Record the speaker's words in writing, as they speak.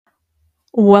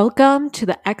Welcome to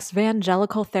the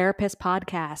Evangelical Therapist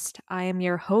Podcast. I am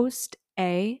your host,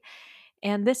 A,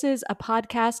 and this is a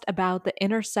podcast about the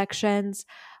intersections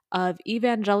of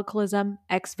evangelicalism,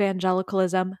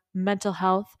 ex-evangelicalism, mental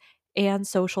health, and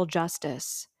social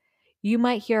justice. You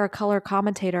might hear a color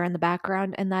commentator in the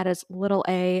background, and that is little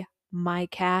A, my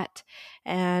cat,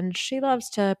 and she loves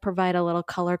to provide a little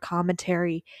color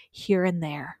commentary here and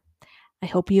there. I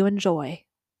hope you enjoy.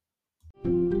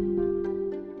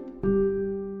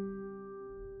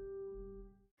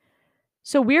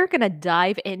 So we're going to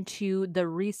dive into the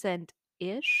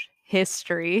recent-ish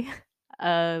history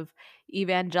of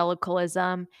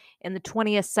evangelicalism in the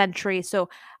 20th century. So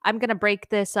I'm going to break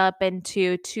this up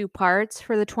into two parts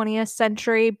for the 20th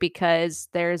century because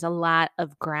there's a lot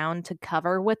of ground to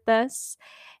cover with this.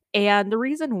 And the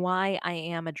reason why I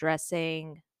am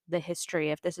addressing the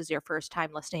history, if this is your first time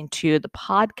listening to the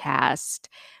podcast,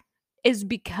 is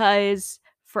because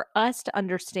for us to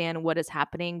understand what is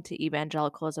happening to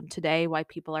evangelicalism today, why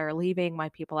people are leaving, why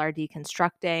people are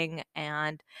deconstructing,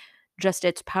 and just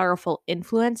its powerful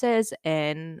influences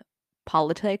in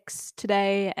politics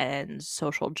today and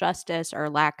social justice or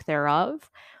lack thereof,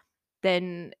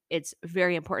 then it's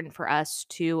very important for us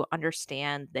to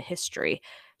understand the history.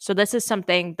 So, this is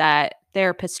something that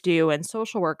therapists do and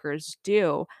social workers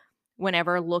do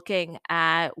whenever looking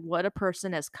at what a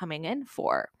person is coming in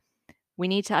for. We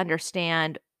need to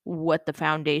understand what the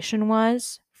foundation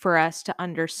was for us to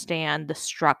understand the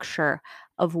structure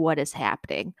of what is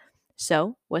happening.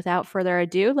 So, without further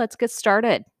ado, let's get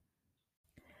started.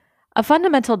 A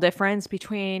fundamental difference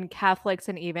between Catholics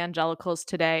and evangelicals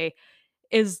today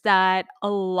is that a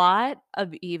lot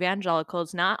of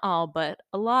evangelicals, not all, but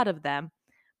a lot of them,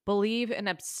 believe in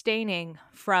abstaining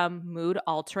from mood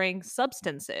altering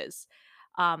substances.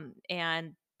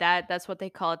 And that's what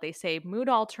they call it. They say mood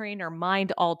altering or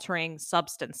mind altering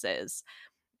substances.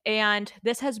 And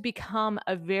this has become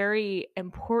a very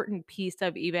important piece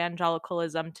of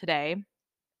evangelicalism today.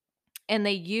 And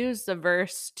they use the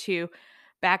verse to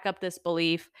back up this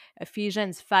belief,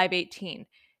 Ephesians 5:18.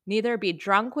 Neither be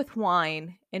drunk with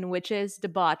wine, in which is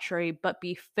debauchery, but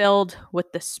be filled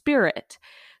with the Spirit.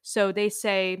 So they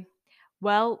say,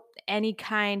 well, any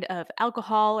kind of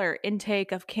alcohol or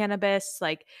intake of cannabis,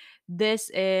 like this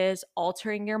is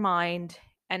altering your mind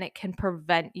and it can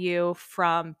prevent you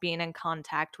from being in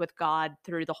contact with God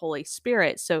through the Holy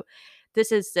Spirit. So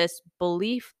this is this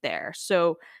belief there.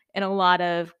 So in a lot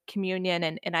of communion,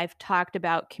 and I've talked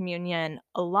about communion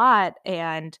a lot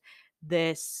and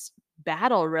this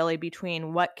battle really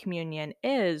between what communion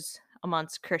is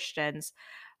amongst Christians.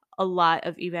 A lot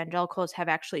of evangelicals have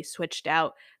actually switched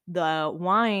out the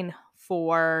wine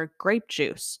for grape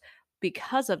juice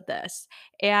because of this.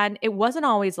 And it wasn't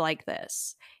always like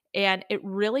this. And it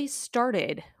really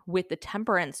started with the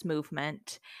temperance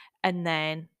movement. And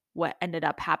then what ended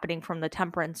up happening from the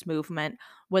temperance movement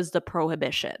was the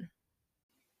prohibition.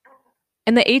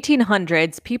 In the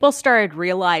 1800s, people started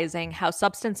realizing how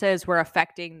substances were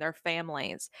affecting their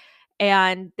families.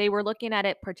 And they were looking at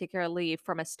it particularly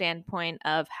from a standpoint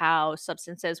of how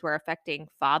substances were affecting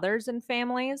fathers and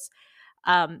families.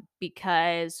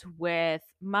 Because with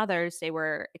mothers, they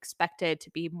were expected to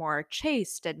be more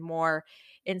chaste and more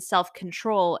in self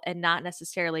control and not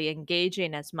necessarily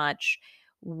engaging as much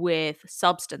with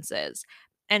substances.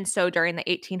 And so during the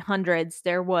 1800s,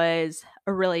 there was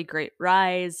a really great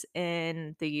rise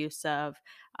in the use of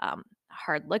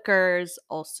hard liquors,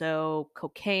 also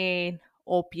cocaine,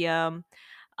 opium.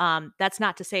 That's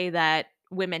not to say that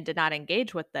women did not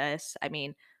engage with this. I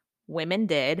mean, women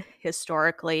did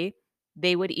historically.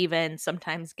 They would even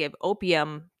sometimes give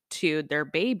opium to their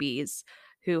babies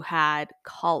who had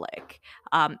colic.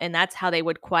 And that's how they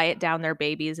would quiet down their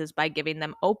babies, is by giving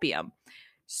them opium.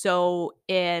 So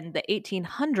in the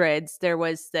 1800s, there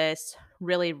was this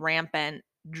really rampant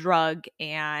drug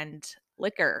and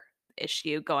liquor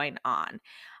issue going on.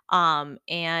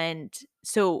 And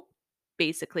so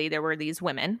basically, there were these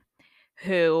women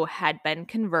who had been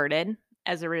converted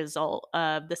as a result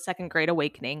of the Second Great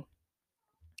Awakening.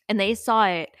 And they saw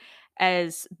it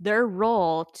as their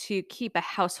role to keep a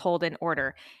household in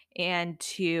order and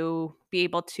to be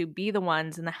able to be the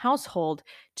ones in the household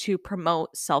to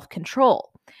promote self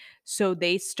control. So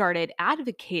they started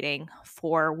advocating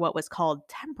for what was called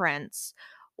temperance,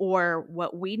 or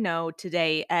what we know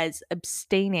today as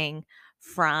abstaining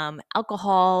from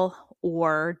alcohol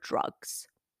or drugs.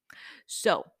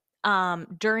 So,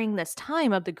 during this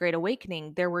time of the Great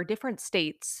Awakening, there were different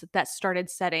states that started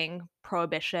setting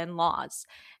prohibition laws.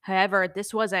 However,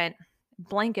 this wasn't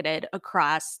blanketed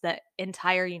across the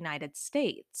entire United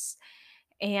States.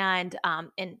 And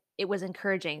it was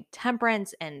encouraging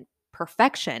temperance and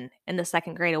perfection in the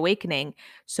Second Great Awakening.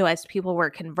 So as people were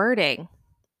converting,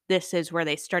 this is where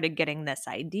they started getting this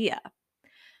idea.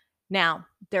 Now,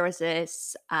 there was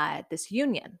this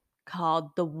union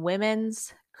called the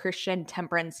Women's Christian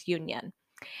Temperance Union,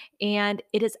 and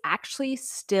it is actually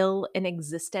still in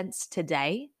existence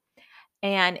today.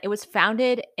 And it was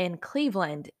founded in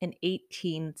Cleveland in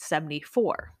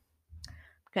 1874. I'm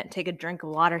gonna take a drink of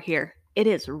water here. It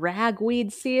is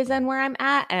ragweed season where I'm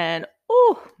at, and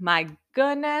oh my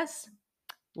goodness,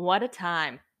 what a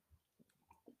time.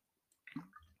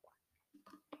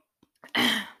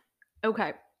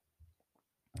 Okay.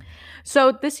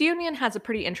 So this union has a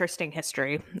pretty interesting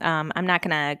history. I'm not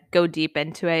going to go deep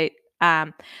into it,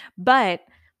 but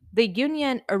the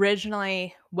union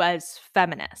originally was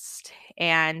feminist,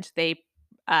 and they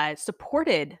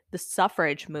supported the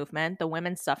suffrage movement, the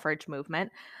women's suffrage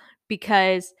movement,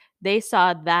 because they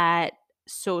saw that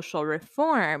social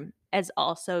reform as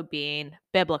also being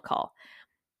biblical.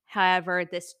 However,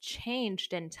 this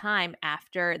changed in time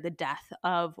after the death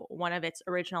of one of its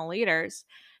original leaders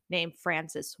named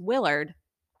Frances Willard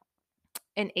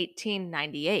in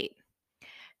 1898.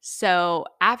 So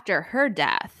after her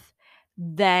death,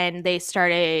 then they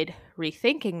started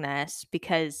rethinking this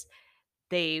because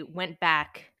they went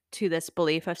back to this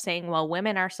belief of saying, well,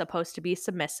 women are supposed to be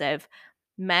submissive,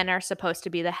 men are supposed to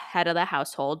be the head of the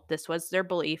household. This was their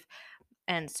belief.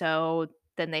 And so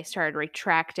then they started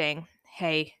retracting,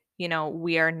 hey,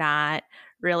 we are not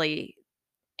really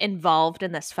involved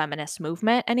in this feminist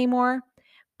movement anymore,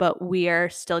 but we are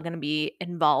still going to be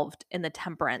involved in the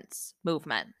temperance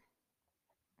movement.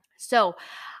 So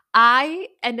I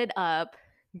ended up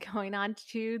going on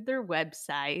to their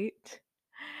website,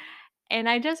 and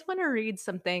I just want to read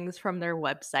some things from their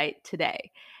website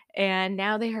today. And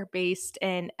now they are based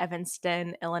in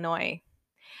Evanston, Illinois.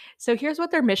 So here's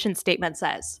what their mission statement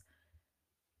says.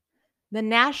 The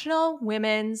National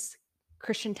Women's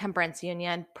Christian Temperance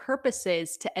Union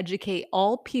purposes to educate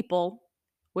all people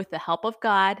with the help of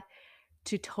God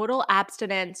to total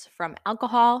abstinence from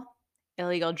alcohol,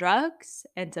 illegal drugs,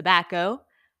 and tobacco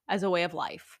as a way of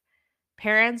life.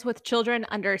 Parents with children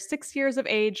under 6 years of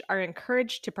age are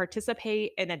encouraged to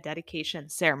participate in a dedication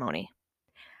ceremony.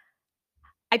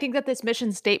 I think that this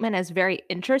mission statement is very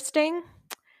interesting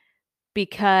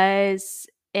because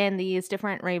in these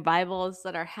different revivals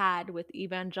that are had with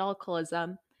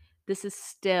evangelicalism, this is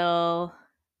still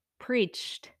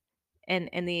preached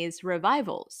in these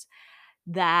revivals,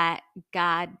 that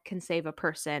God can save a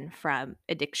person from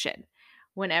addiction,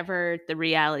 whenever the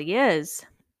reality is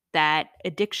that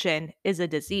addiction is a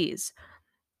disease.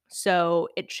 So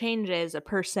it changes a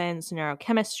person's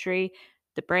neurochemistry,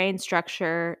 the brain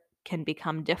structure can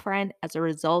become different as a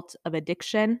result of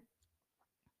addiction.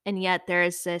 And yet there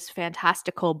is this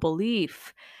fantastical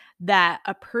belief that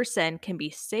a person can be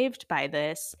saved by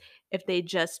this if they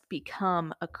just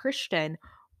become a Christian,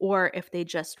 or if they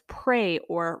just pray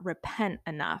or repent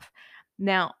enough.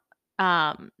 Now,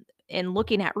 um, in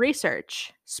looking at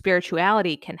research,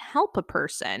 spirituality can help a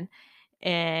person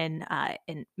in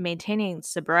maintaining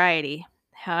sobriety.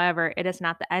 However, it is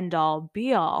not the end all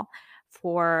be all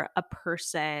for a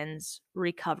person's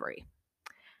recovery.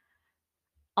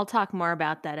 I'll talk more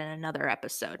about that in another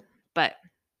episode. But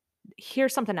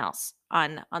here's something else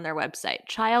on their website: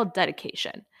 child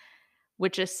dedication,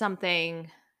 which is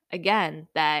something, again,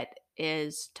 that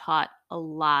is taught a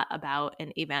lot about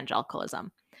in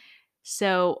evangelicalism.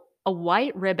 So a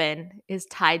white ribbon is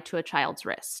tied to a child's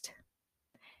wrist.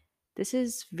 This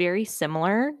is very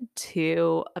similar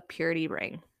to a purity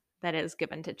ring that is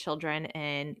given to children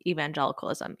in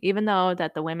evangelicalism, even though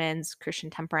that the Women's Christian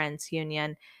Temperance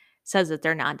Union says that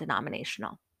they're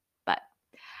non-denominational. But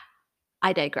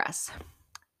I digress.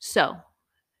 So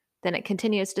then it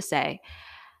continues to say,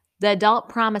 the adult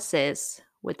promises,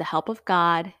 with the help of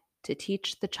God, to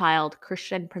teach the child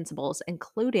Christian principles,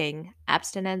 including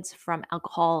abstinence from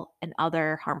alcohol and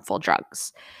other harmful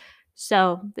drugs.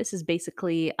 So this is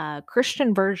basically a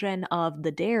Christian version of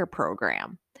the DARE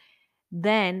program.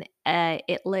 Then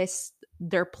it lists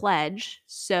their pledge.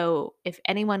 So if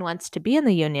anyone wants to be in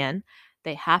the union,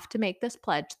 they have to make this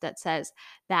pledge that says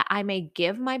that I may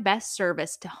give my best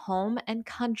service to home and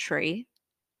country.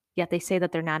 Yet they say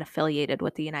that they're not affiliated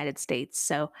with the United States.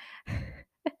 So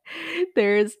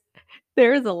there's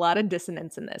there's a lot of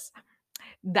dissonance in this.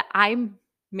 That I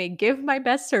may give my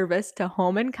best service to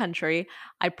home and country.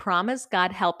 I promise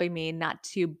God helping me not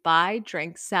to buy,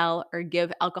 drink, sell, or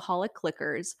give alcoholic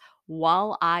liquors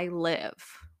while I live.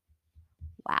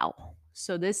 Wow.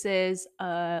 So this is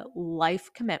a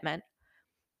life commitment.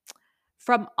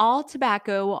 From all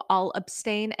tobacco, I'll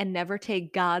abstain and never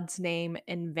take God's name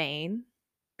in vain,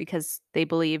 because they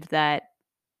believe that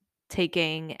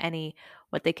taking any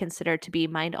what they consider to be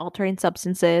mind altering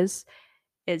substances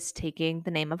is taking the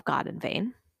name of God in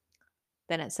vain.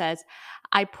 Then it says,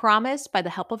 I promise by the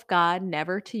help of God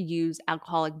never to use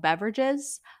alcoholic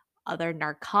beverages, other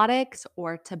narcotics,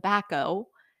 or tobacco,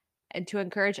 and to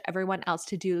encourage everyone else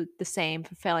to do the same,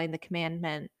 fulfilling the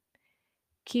commandment,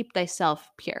 keep thyself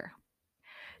pure.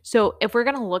 So, if we're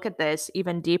going to look at this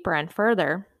even deeper and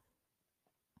further,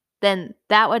 then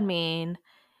that would mean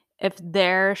if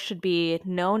there should be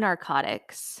no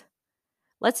narcotics.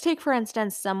 Let's take, for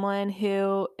instance, someone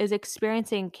who is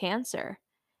experiencing cancer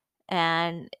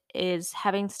and is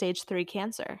having stage 3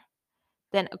 cancer.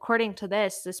 Then, according to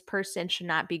this person should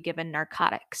not be given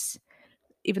narcotics,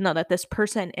 even though that this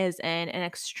person is in an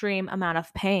extreme amount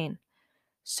of pain.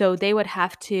 So they would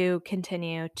have to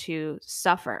continue to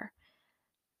suffer.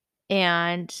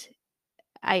 And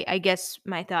I guess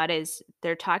my thought is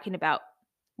they're talking about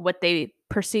what they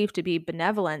perceive to be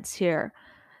benevolence here.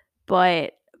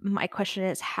 But my question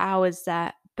is, how is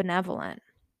that benevolent?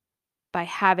 By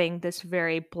having this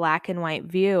very black and white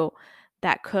view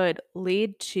that could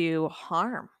lead to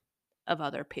harm of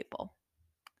other people.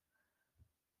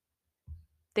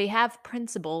 They have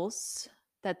principles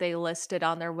that they listed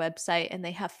on their website, and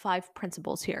they have 5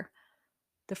 principles here.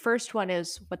 The first one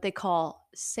is what they call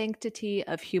sanctity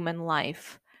of human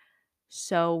life.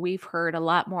 So we've heard a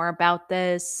lot more about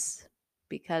this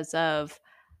because of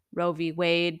Roe v.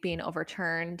 Wade being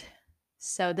overturned.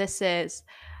 So this is,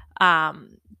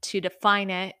 to define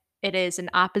it, it is an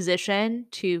opposition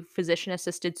to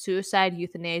physician-assisted suicide,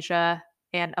 euthanasia,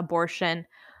 and abortion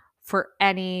for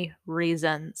any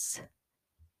reasons.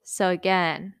 So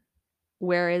again,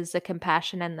 where is the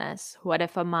compassion in this? What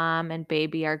if a mom and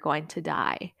baby are going to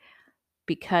die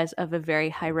because of a very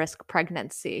high risk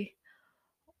pregnancy?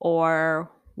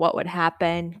 Or what would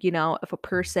happen, if a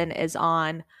person is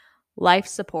on life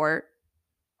support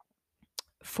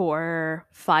for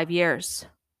 5 years?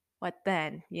 What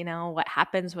then? What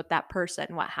happens with that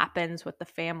person? What happens with the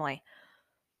family?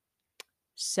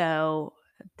 So,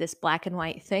 this black and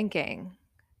white thinking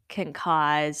can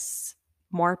cause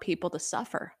more people to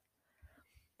suffer.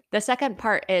 The second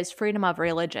part is freedom of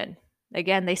religion.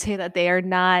 Again, they say that they are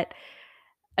not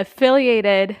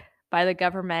affiliated by the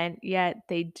government, yet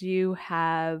they do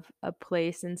have a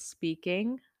place in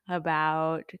speaking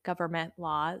about government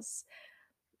laws,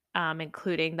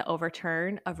 including the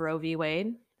overturn of Roe v.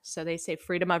 Wade. So they say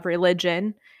freedom of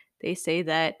religion. They say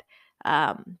that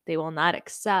they will not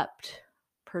accept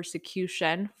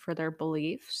persecution for their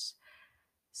beliefs.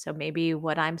 So maybe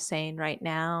what I'm saying right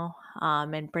now,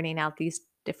 and bringing out these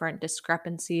different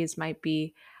discrepancies might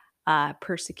be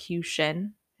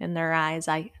persecution in their eyes.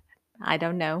 I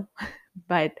don't know,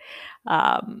 but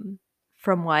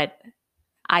from what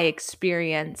I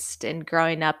experienced in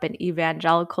growing up in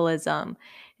evangelicalism,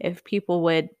 if people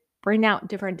would bring out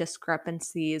different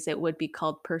discrepancies, it would be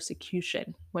called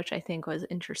persecution, which I think was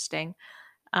interesting.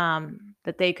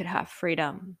 That they could have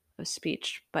freedom of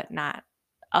speech, but not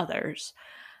others.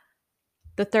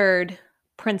 The third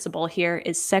principle here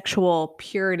is sexual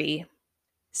purity.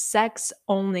 Sex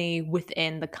only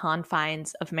within the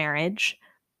confines of marriage.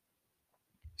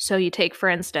 So you take, for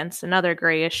instance, another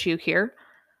gray issue here.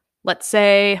 Let's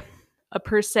say a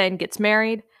person gets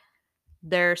married,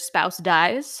 their spouse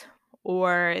dies,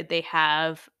 or they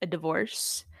have a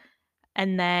divorce,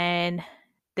 and then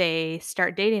they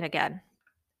start dating again.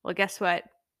 Well, guess what?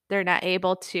 They're not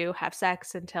able to have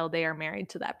sex until they are married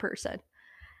to that person,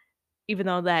 even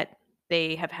though that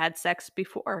they have had sex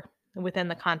before within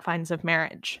the confines of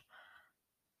marriage.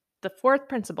 The fourth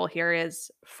principle here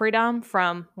is freedom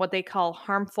from what they call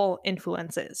harmful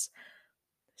influences.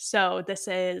 So this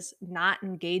is not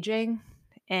engaging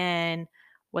in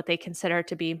what they consider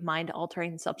to be mind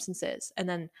altering substances. And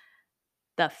then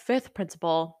the fifth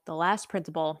principle, the last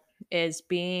principle, is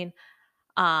being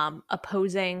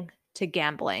opposing to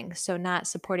gambling. So not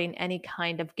supporting any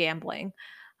kind of gambling.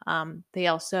 They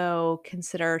also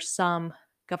consider some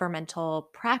governmental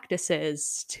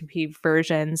practices to be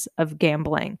versions of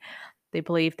gambling. They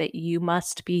believe that you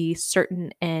must be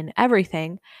certain in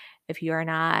everything. If you are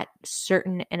not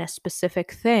certain in a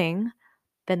specific thing,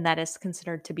 then that is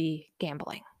considered to be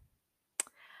gambling.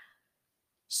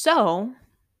 So,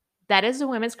 that is the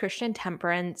Women's Christian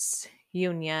Temperance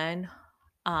Union.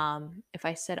 If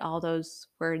I said all those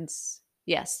words,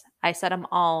 yes, I said them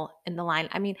all in the line.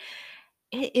 I mean,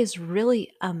 it is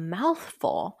really a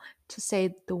mouthful to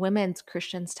say the Women's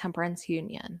Christian Temperance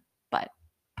Union, but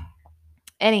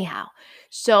anyhow,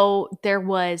 so there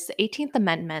was the 18th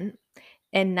Amendment,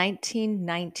 in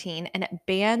 1919, and it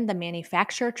banned the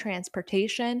manufacture,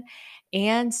 transportation,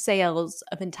 and sales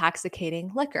of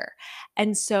intoxicating liquor.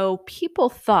 And so people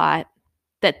thought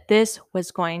that this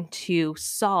was going to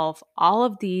solve all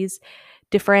of these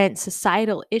different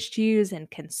societal issues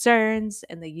and concerns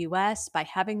in the US by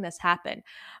having this happen.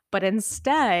 But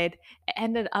instead, it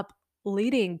ended up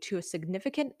leading to a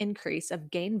significant increase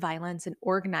of gang violence and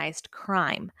organized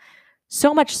crime.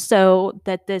 So much so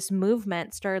that this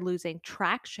movement started losing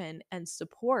traction and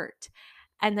support.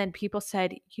 And then people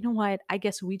said, you know what? I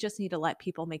guess we just need to let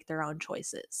people make their own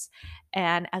choices.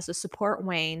 And as the support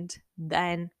waned,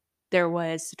 then there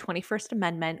was the 21st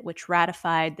Amendment, which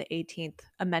ratified the 18th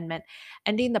Amendment,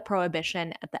 ending the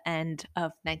prohibition at the end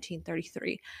of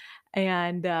 1933.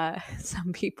 And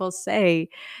some people say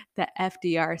that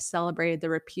FDR celebrated the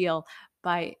repeal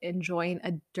by enjoying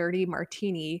a dirty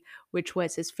martini, which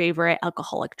was his favorite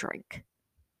alcoholic drink.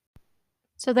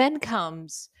 So then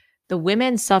comes the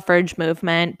women's suffrage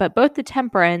movement, but both the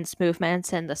temperance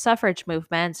movements and the suffrage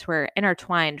movements were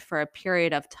intertwined for a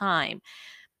period of time.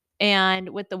 And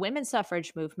with the women's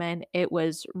suffrage movement, it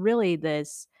was really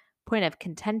this point of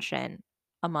contention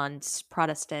amongst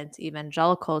Protestant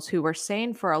evangelicals who were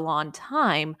saying for a long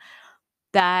time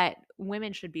that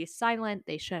women should be silent,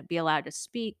 they shouldn't be allowed to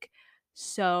speak.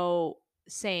 So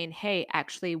saying, hey,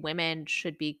 actually, women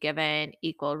should be given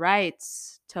equal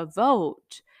rights to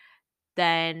vote,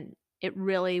 then it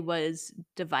really was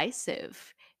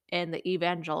divisive in the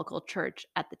evangelical church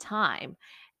at the time.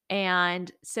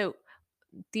 And so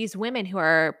these women who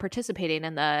are participating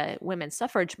in the women's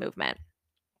suffrage movement,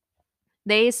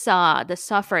 they saw the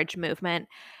suffrage movement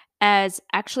as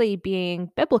actually being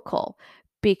biblical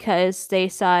because they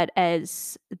saw it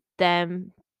as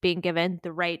them being given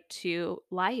the right to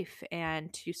life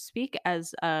and to speak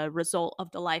as a result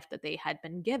of the life that they had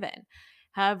been given.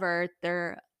 However,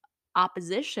 their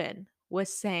opposition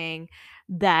was saying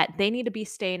that they need to be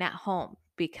staying at home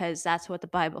because that's what the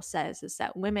Bible says is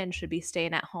that women should be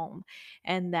staying at home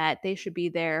and that they should be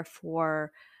there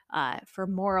for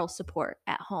moral support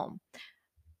at home.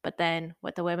 But then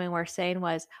what the women were saying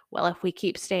was, well, if we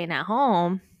keep staying at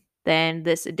home, then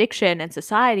this addiction in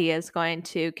society is going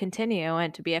to continue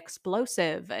and to be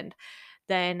explosive. And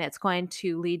then it's going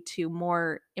to lead to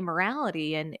more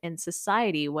immorality in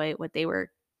society, what they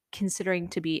were considering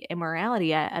to be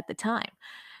immorality at the time.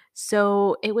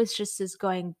 So it was just this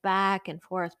going back and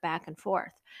forth, back and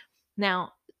forth.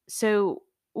 Now, so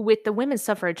with the women's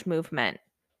suffrage movement,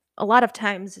 a lot of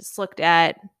times it's looked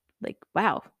at like,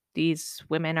 wow, these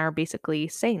women are basically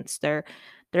saints. They're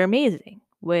amazing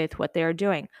with what they're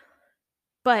doing.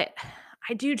 But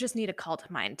I do just need to call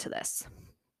to mind to this.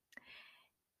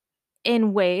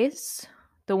 In ways,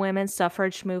 the women's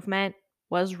suffrage movement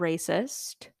was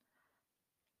racist.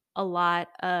 A lot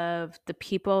of the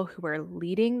people who were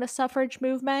leading the suffrage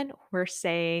movement were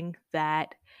saying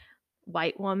that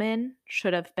white women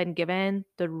should have been given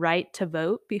the right to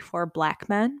vote before black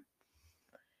men.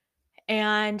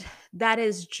 And that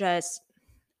is just,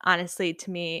 honestly,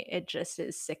 to me, it just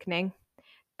is sickening.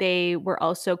 They were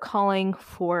also calling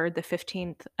for the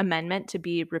 15th Amendment to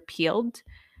be repealed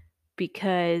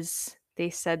because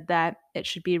they said that it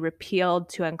should be repealed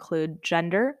to include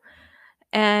gender.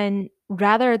 And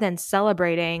rather than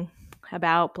celebrating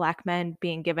about Black men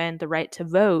being given the right to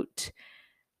vote,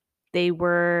 they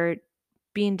were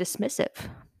being dismissive.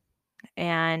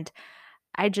 And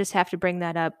I just have to bring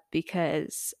that up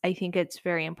because I think it's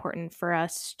very important for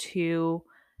us to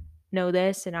know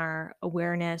this in our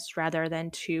awareness rather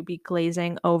than to be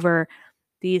glazing over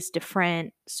these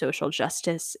different social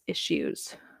justice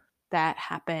issues that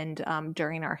happened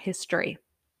during our history.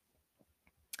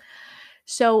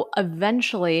 So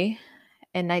eventually,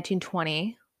 in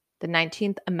 1920, the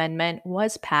 19th Amendment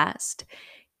was passed,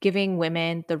 giving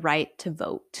women the right to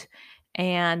vote.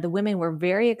 And the women were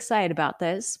very excited about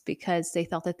this because they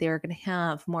felt that they were going to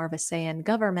have more of a say in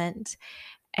government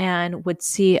and would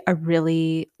see a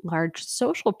really large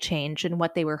social change in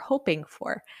what they were hoping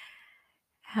for.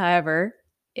 However,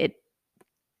 it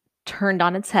turned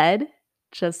on its head,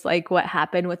 just like what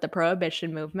happened with the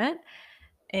Prohibition movement.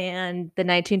 And the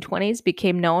 1920s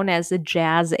became known as the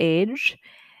Jazz Age.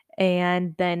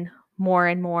 And then more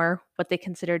and more, what they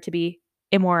considered to be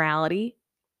immorality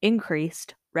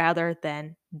increased rather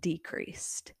than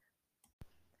decreased.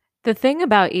 The thing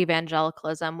about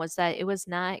evangelicalism was that it was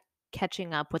not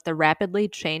catching up with the rapidly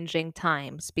changing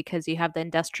times because you have the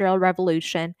Industrial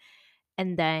Revolution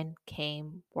and then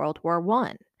came World War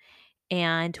One.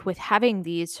 And with having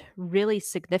these really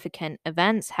significant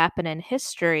events happen in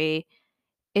history,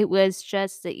 it was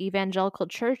just the evangelical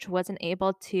church wasn't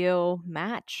able to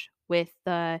match with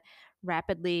the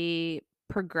rapidly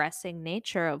progressing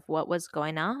nature of what was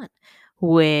going on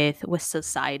with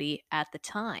society at the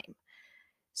time.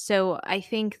 So I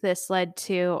think this led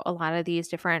to a lot of these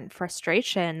different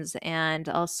frustrations and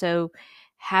also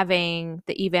having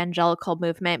the evangelical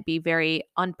movement be very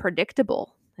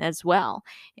unpredictable as well.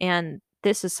 And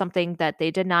this is something that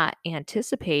they did not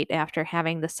anticipate after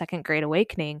having the Second Great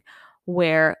Awakening,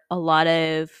 where a lot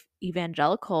of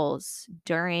evangelicals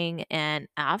during and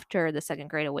after the Second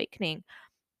Great Awakening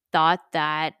thought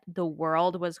that the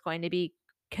world was going to be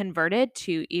converted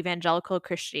to evangelical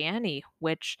Christianity,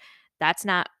 which that's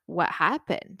not what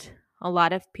happened. A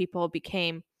lot of people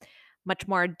became much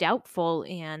more doubtful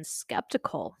and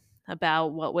skeptical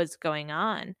about what was going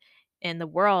on in the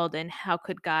world and how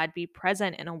could God be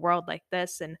present in a world like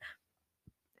this. And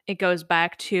it goes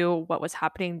back to what was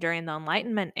happening during the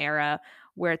Enlightenment era,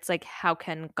 where it's like, how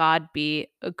can God be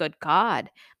a good God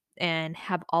and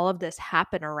have all of this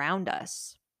happen around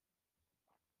us?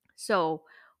 So,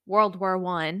 World War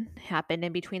One happened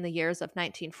in between the years of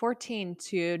 1914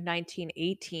 to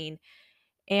 1918,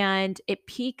 and it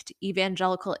piqued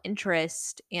evangelical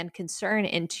interest and concern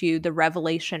into the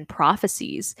Revelation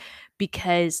prophecies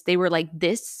because they were like,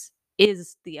 this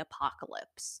is the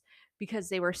apocalypse, because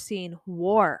they were seeing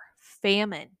war,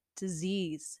 famine,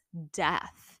 disease,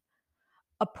 death.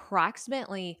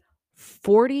 Approximately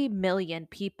 40 million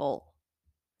people.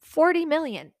 40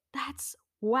 million. That's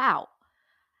wow.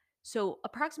 So,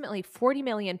 approximately 40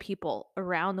 million people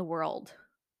around the world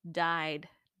died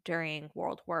during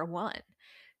World War One.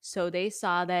 So, they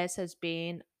saw this as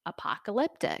being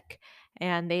apocalyptic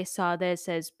and they saw this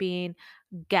as being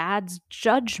God's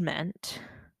judgment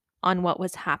on what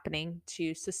was happening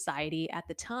to society at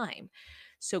the time.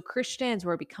 So Christians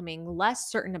were becoming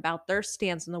less certain about their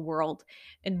stance in the world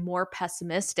and more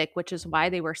pessimistic, which is why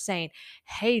they were saying,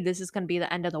 hey, this is going to be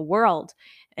the end of the world.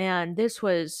 And this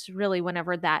was really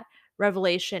whenever that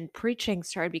revelation preaching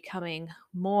started becoming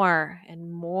more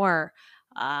and more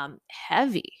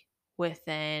heavy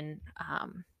within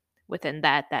within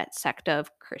that sect of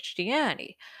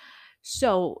Christianity.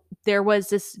 So there was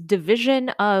this division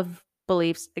of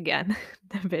beliefs again,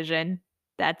 division.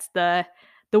 That's the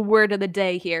word of the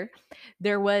day here.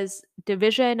 There was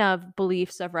division of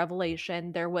beliefs of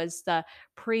revelation. There was the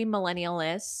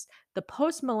premillennialists, the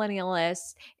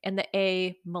postmillennialists, and the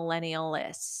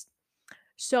amillennialists.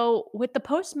 So, with the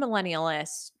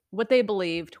postmillennialists, what they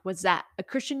believed was that a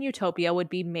Christian utopia would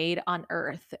be made on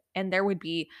earth and there would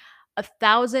be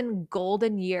 1,000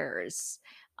 golden years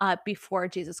before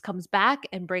Jesus comes back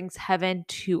and brings heaven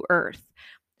to earth.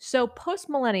 So,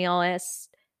 postmillennialists,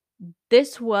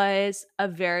 this was a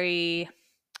very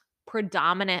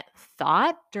predominant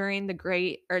thought during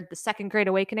the second great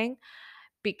awakening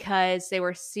because they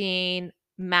were seeing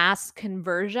mass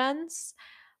conversions,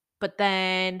 but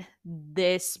then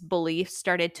this belief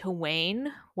started to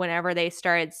wane whenever they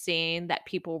started seeing that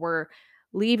people were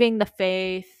leaving the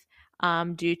faith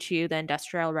due to the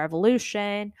Industrial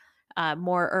Revolution,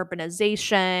 more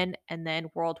urbanization, and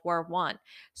then World War One.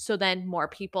 So then more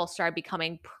people started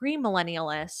becoming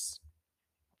premillennialists,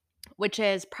 which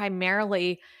is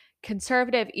primarily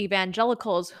conservative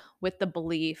evangelicals with the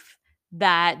belief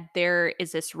that there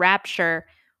is this rapture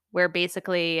where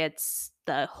basically it's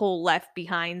the whole Left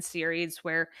Behind series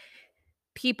where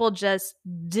people just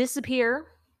disappear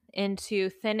into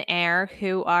thin air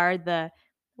who are the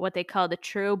what they call the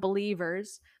true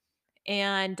believers,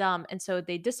 and so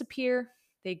they disappear,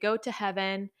 they go to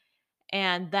heaven,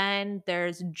 and then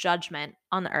there's judgment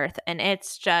on the earth and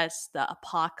it's just the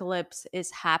apocalypse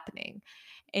is happening.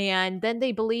 And then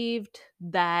they believed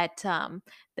that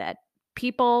that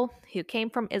people who came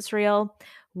from Israel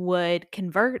would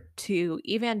convert to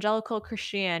evangelical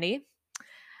Christianity,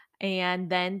 and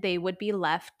then they would be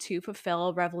left to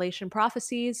fulfill Revelation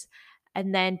prophecies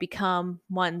and then become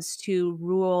ones to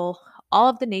rule all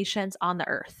of the nations on the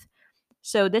earth.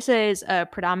 So this is a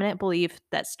predominant belief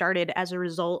that started as a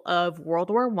result of World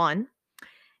War One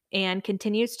and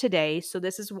continues today. So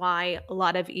this is why a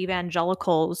lot of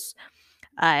evangelicals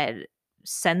uh,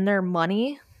 send their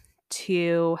money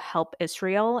to help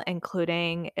Israel,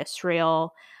 including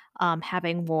Israel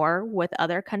having war with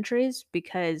other countries,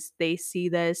 because they see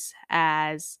this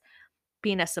as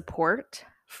being a support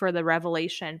for the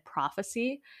Revelation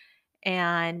prophecy.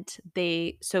 And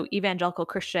so evangelical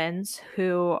Christians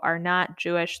who are not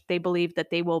Jewish, they believe that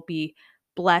they will be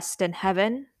blessed in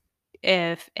heaven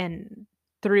if and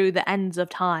through the ends of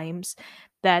times,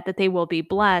 that they will be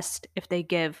blessed if they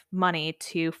give money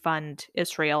to fund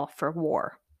Israel for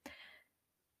war.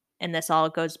 And this all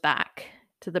goes back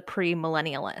to the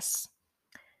premillennialists.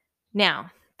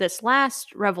 Now, this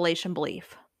last revelation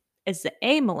belief is the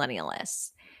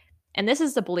amillennialists. And this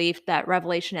is the belief that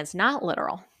Revelation is not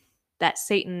literal, that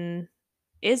Satan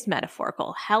is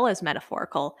metaphorical, hell is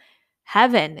metaphorical,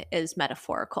 heaven is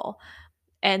metaphorical,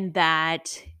 and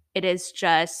that it is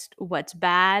just what's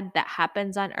bad that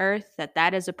happens on earth,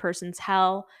 that is a person's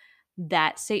hell,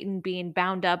 that Satan being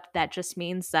bound up, that just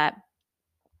means that.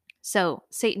 So,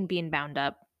 Satan being bound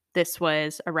up, this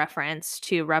was a reference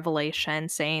to Revelation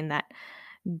saying that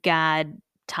God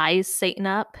ties Satan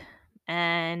up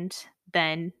and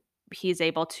then he's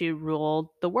able to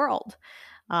rule the world.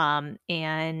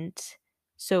 And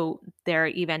so there are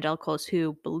evangelicals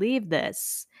who believe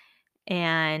this,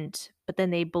 and but then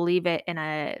they believe it in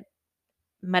a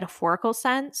metaphorical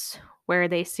sense where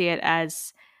they see it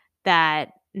as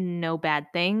that no bad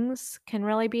things can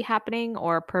really be happening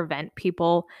or prevent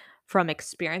people from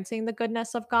experiencing the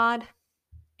goodness of God,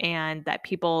 and that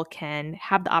people can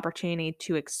have the opportunity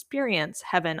to experience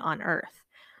heaven on earth.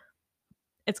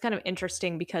 It's kind of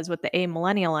interesting because with the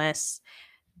amillennialists,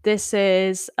 this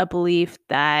is a belief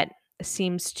that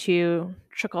seems to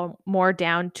trickle more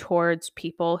down towards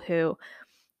people who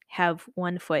have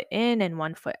one foot in and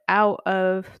one foot out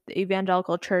of the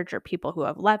evangelical church, or people who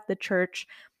have left the church,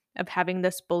 of having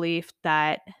this belief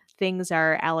that things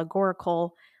are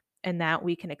allegorical and that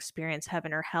we can experience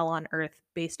heaven or hell on earth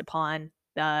based upon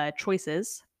the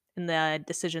choices and the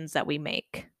decisions that we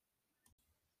make.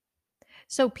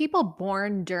 So people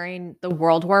born during the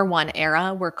World War I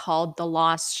era were called the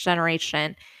lost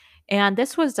generation. And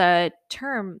this was a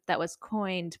term that was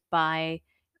coined by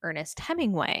Ernest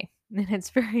Hemingway. And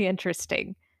it's very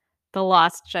interesting, the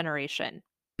lost generation,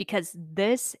 because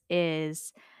this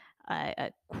is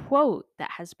a quote that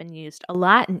has been used a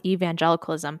lot in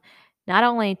evangelicalism, not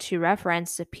only to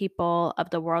reference the people of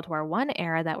the World War I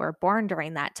era that were born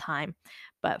during that time,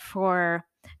 but for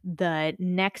the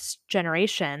next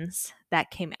generations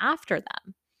that came after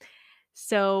them.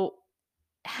 So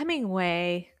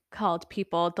Hemingway called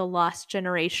people the lost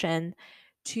generation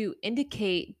to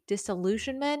indicate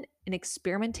disillusionment and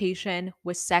experimentation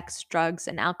with sex, drugs,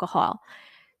 and alcohol.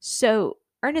 So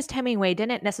Ernest Hemingway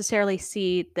didn't necessarily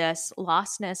see this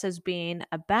lostness as being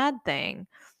a bad thing,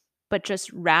 but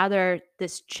just rather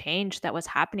this change that was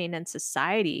happening in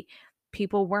society.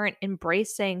 People weren't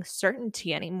embracing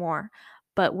certainty anymore,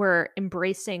 but were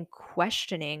embracing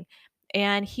questioning.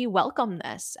 And he welcomed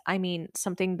this. I mean,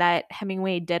 something that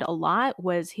Hemingway did a lot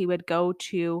was he would go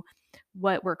to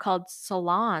what were called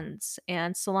salons,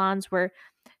 and salons where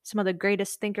some of the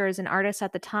greatest thinkers and artists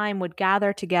at the time would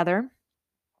gather together,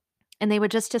 and they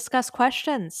would just discuss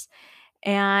questions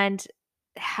and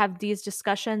have these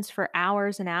discussions for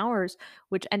hours and hours,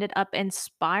 which ended up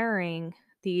inspiring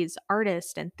these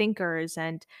artists and thinkers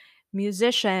and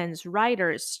musicians,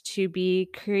 writers to be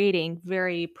creating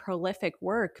very prolific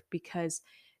work because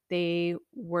they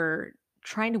were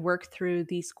trying to work through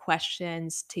these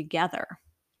questions together.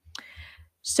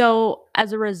 So,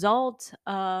 as a result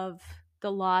of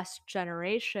the lost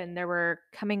generation, there were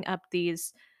coming up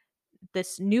this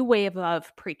new wave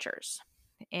of preachers.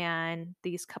 And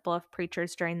these couple of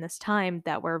preachers during this time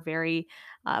that were very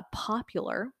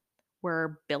popular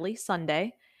were Billy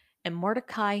Sunday and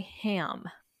Mordecai Ham.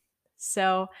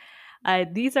 So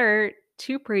these are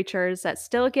two preachers that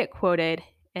still get quoted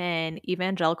in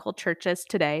evangelical churches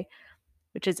today,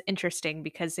 which is interesting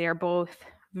because they are both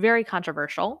very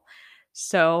controversial.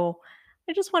 So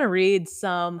I just want to read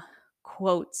some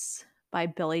quotes by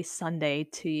Billy Sunday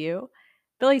to you.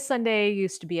 Billy Sunday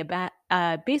used to be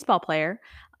a baseball player,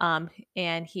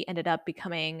 and he ended up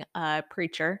becoming a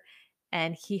preacher,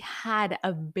 and he had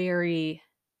a very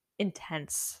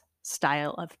intense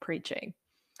style of preaching.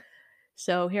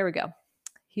 So here we go.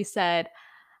 He said,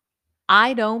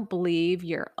 I don't believe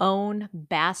your own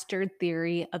bastard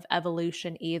theory of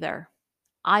evolution either.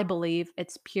 I believe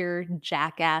it's pure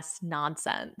jackass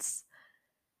nonsense.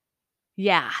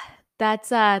 Yeah, that's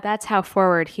how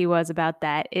forward he was about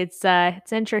that. It's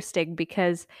interesting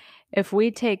because if we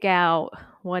take out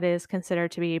what is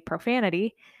considered to be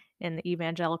profanity in the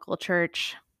evangelical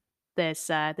church, this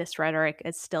rhetoric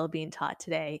is still being taught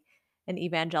today in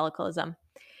evangelicalism.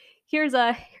 Here's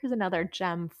another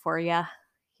gem for you.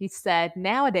 He said,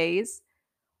 nowadays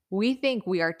we think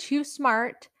we are too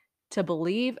smart to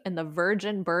believe in the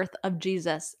virgin birth of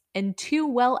Jesus and too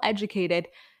well educated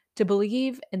to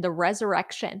believe in the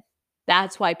resurrection.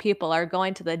 That's why people are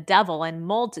going to the devil in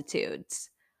multitudes.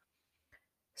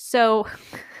 So,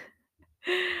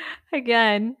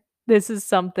 again, this is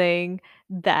something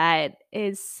that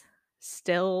is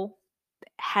still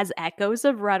has echoes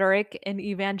of rhetoric in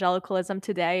evangelicalism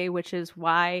today, which is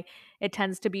why it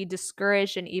tends to be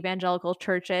discouraged in evangelical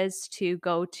churches to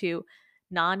go to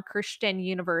non-Christian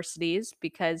universities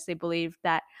because they believe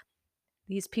that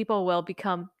these people will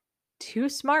become too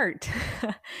smart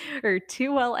or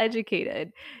too well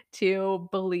educated to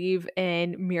believe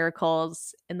in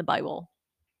miracles in the Bible.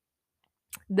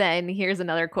 Then here's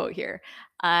another quote here.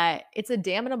 It's a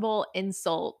damnable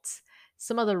insult.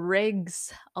 Some of the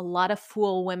rigs a lot of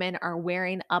fool women are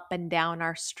wearing up and down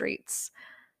our streets.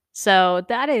 So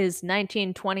that is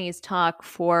 1920s talk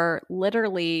for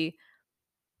literally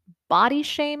body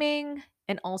shaming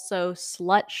and also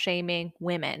slut shaming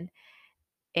women.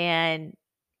 And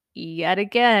yet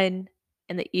again,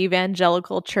 in the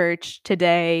evangelical church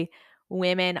today,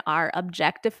 women are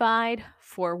objectified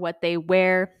for what they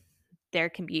wear. There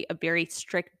can be a very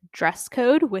strict dress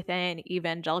code within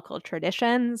evangelical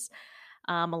traditions.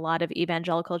 A lot of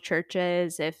evangelical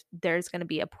churches, if there's going to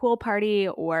be a pool party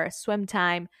or a swim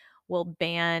time, will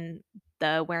ban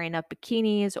the wearing of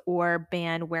bikinis or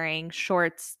ban wearing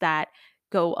shorts that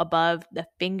go above the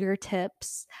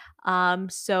fingertips.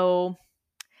 So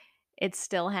it's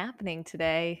still happening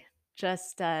today,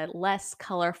 just less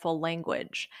colorful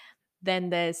language. Then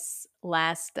this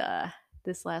last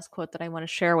quote that I want to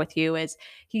share with you is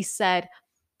he said,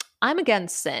 "I'm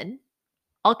against sin.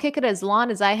 I'll kick it as long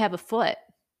as I have a foot.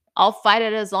 I'll fight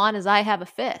it as long as I have a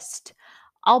fist.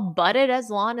 I'll butt it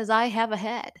as long as I have a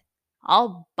head.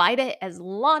 I'll bite it as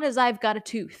long as I've got a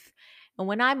tooth. And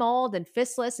when I'm old and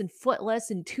fistless and footless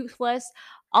and toothless,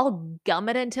 I'll gum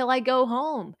it until I go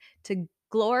home to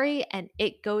glory and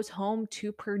it goes home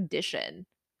to perdition."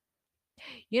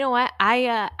 You know what?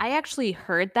 I actually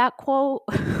heard that quote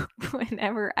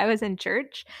whenever I was in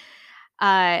church.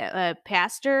 A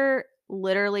pastor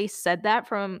literally said that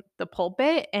from the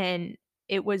pulpit, and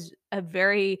it was a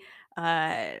very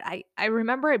I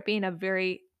remember it being a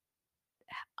very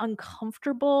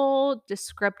uncomfortable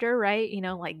descriptor, right? You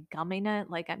know, like gumming it,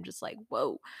 like I'm just like,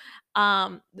 whoa.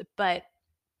 But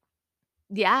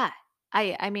yeah,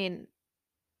 I mean,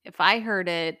 if I heard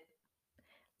it,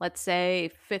 let's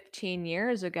say 15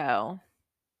 years ago,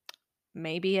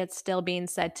 maybe it's still being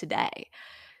said today.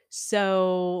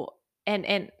 So,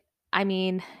 and I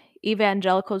mean,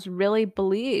 evangelicals really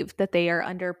believe that they are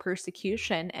under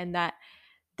persecution and that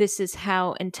this is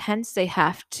how intense they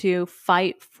have to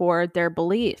fight for their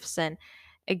beliefs. And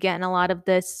again, a lot of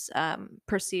this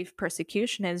perceived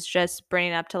persecution is just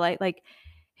bringing up to light, like,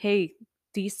 hey,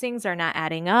 these things are not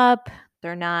adding up.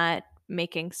 They're not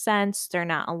making sense. They're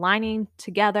not aligning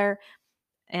together.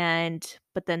 And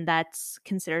but then that's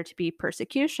considered to be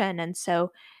persecution, and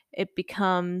so it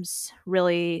becomes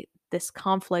really this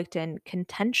conflict and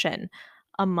contention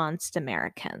amongst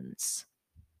Americans,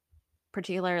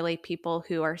 particularly people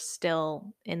who are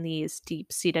still in these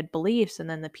deep-seated beliefs and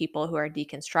then the people who are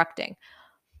deconstructing.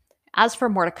 As for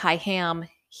Mordecai Ham,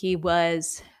 he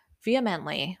was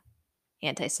vehemently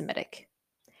anti-Semitic,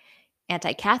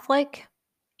 anti-Catholic,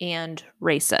 and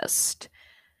racist.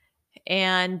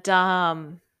 And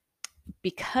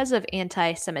because of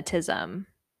anti Semitism,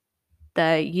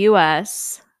 the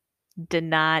US did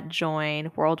not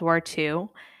join World War II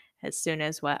as soon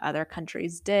as what other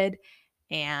countries did.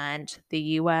 And the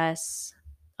US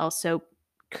also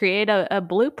created a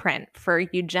blueprint for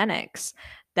eugenics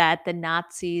that the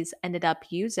Nazis ended up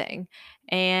using.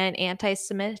 And anti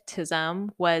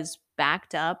Semitism was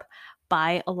backed up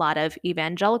by a lot of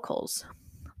evangelicals.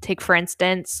 Take, for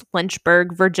instance,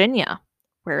 Lynchburg, Virginia,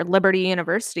 where Liberty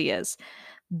University is,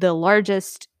 the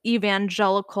largest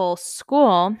evangelical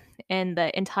school in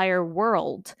the entire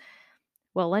world.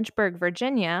 Well, Lynchburg,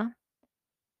 Virginia,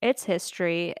 its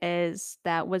history is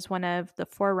that was one of the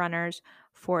forerunners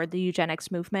for the eugenics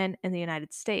movement in the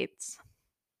United States.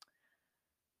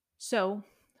 So,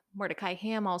 Mordecai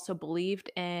Ham also believed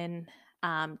in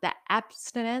that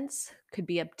abstinence could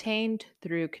be obtained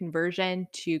through conversion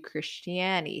to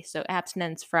Christianity. So,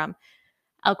 abstinence from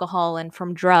alcohol and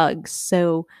from drugs.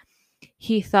 So,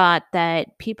 he thought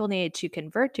that people needed to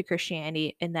convert to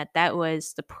Christianity and that that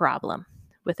was the problem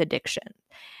with addiction.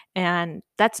 And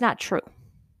that's not true.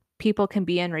 People can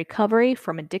be in recovery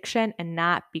from addiction and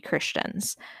not be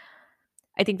Christians.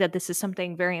 I think that this is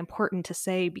something very important to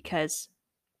say because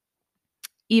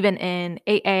even in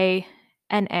AA,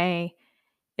 NA,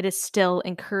 it is still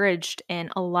encouraged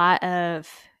in a lot of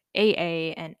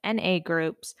AA and NA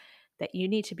groups that you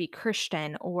need to be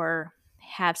Christian or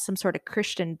have some sort of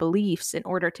Christian beliefs in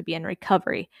order to be in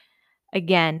recovery.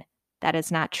 Again, that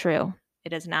is not true.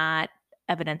 It is not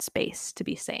evidence based to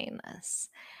be saying this.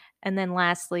 And then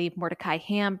lastly, Mordecai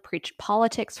Ham preached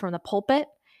politics from the pulpit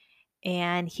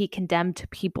and he condemned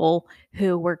people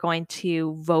who were going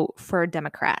to vote for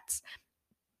Democrats.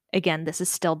 Again, this is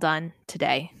still done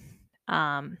today,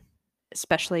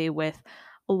 especially with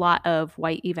a lot of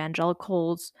white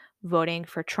evangelicals voting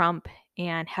for Trump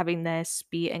and having this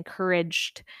be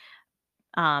encouraged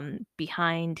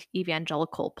behind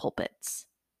evangelical pulpits.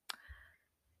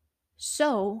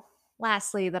 So,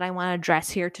 lastly, that I want to address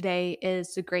here today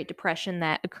is the Great Depression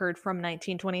that occurred from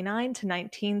 1929 to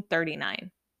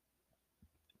 1939.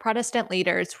 Protestant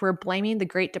leaders were blaming the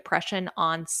Great Depression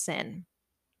on sin.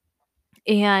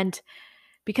 And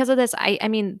because of this, I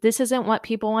mean, this isn't what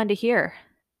people wanted to hear.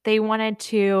 They wanted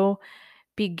to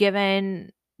be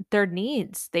given their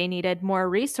needs. They needed more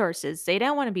resources. They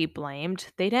didn't want to be blamed.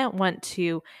 They didn't want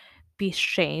to be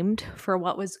shamed for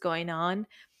what was going on.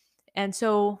 And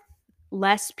so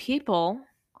less people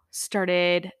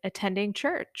started attending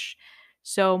church.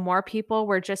 So more people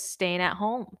were just staying at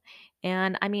home.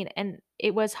 And I mean, and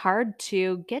it was hard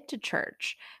to get to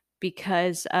church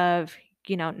because of,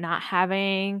 not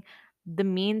having the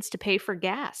means to pay for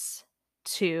gas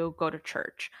to go to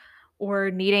church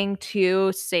or needing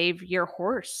to save your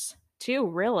horse too,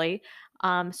 really,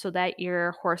 so that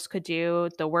your horse could do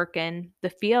the work in the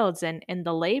fields and in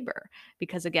the labor.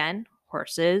 Because again,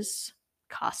 horses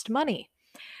cost money.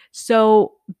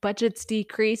 So budgets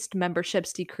decreased,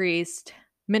 memberships decreased,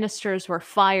 ministers were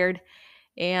fired,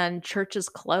 and churches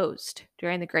closed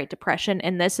during the Great Depression.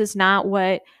 And this is not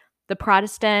what the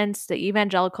Protestants, the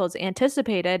evangelicals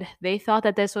anticipated. They thought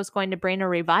that this was going to bring a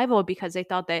revival because they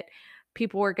thought that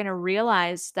people were going to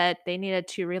realize that they needed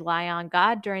to rely on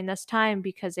God during this time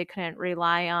because they couldn't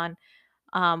rely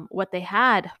on what they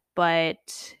had.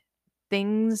 But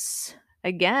things,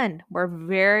 again, were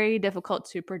very difficult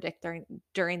to predict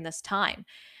during this time.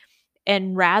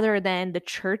 And rather than the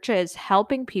churches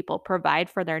helping people provide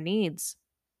for their needs,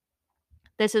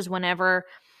 this is whenever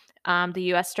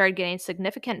the US started getting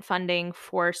significant funding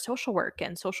for social work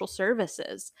and social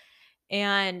services.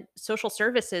 And social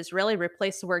services really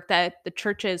replaced the work that the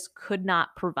churches could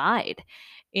not provide.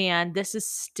 And this is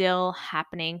still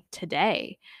happening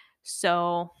today.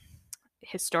 So,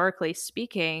 historically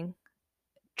speaking,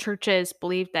 churches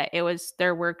believed that it was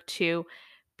their work to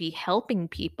be helping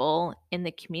people in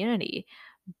the community,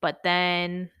 but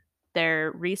then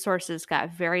their resources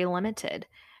got very limited.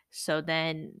 So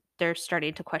then they're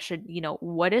starting to question,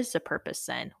 what is the purpose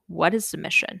then? What is the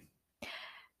mission?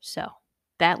 So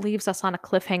that leaves us on a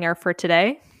cliffhanger for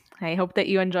today. I hope that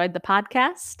you enjoyed the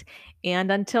podcast.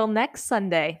 And until next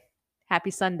Sunday,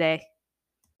 happy Sunday.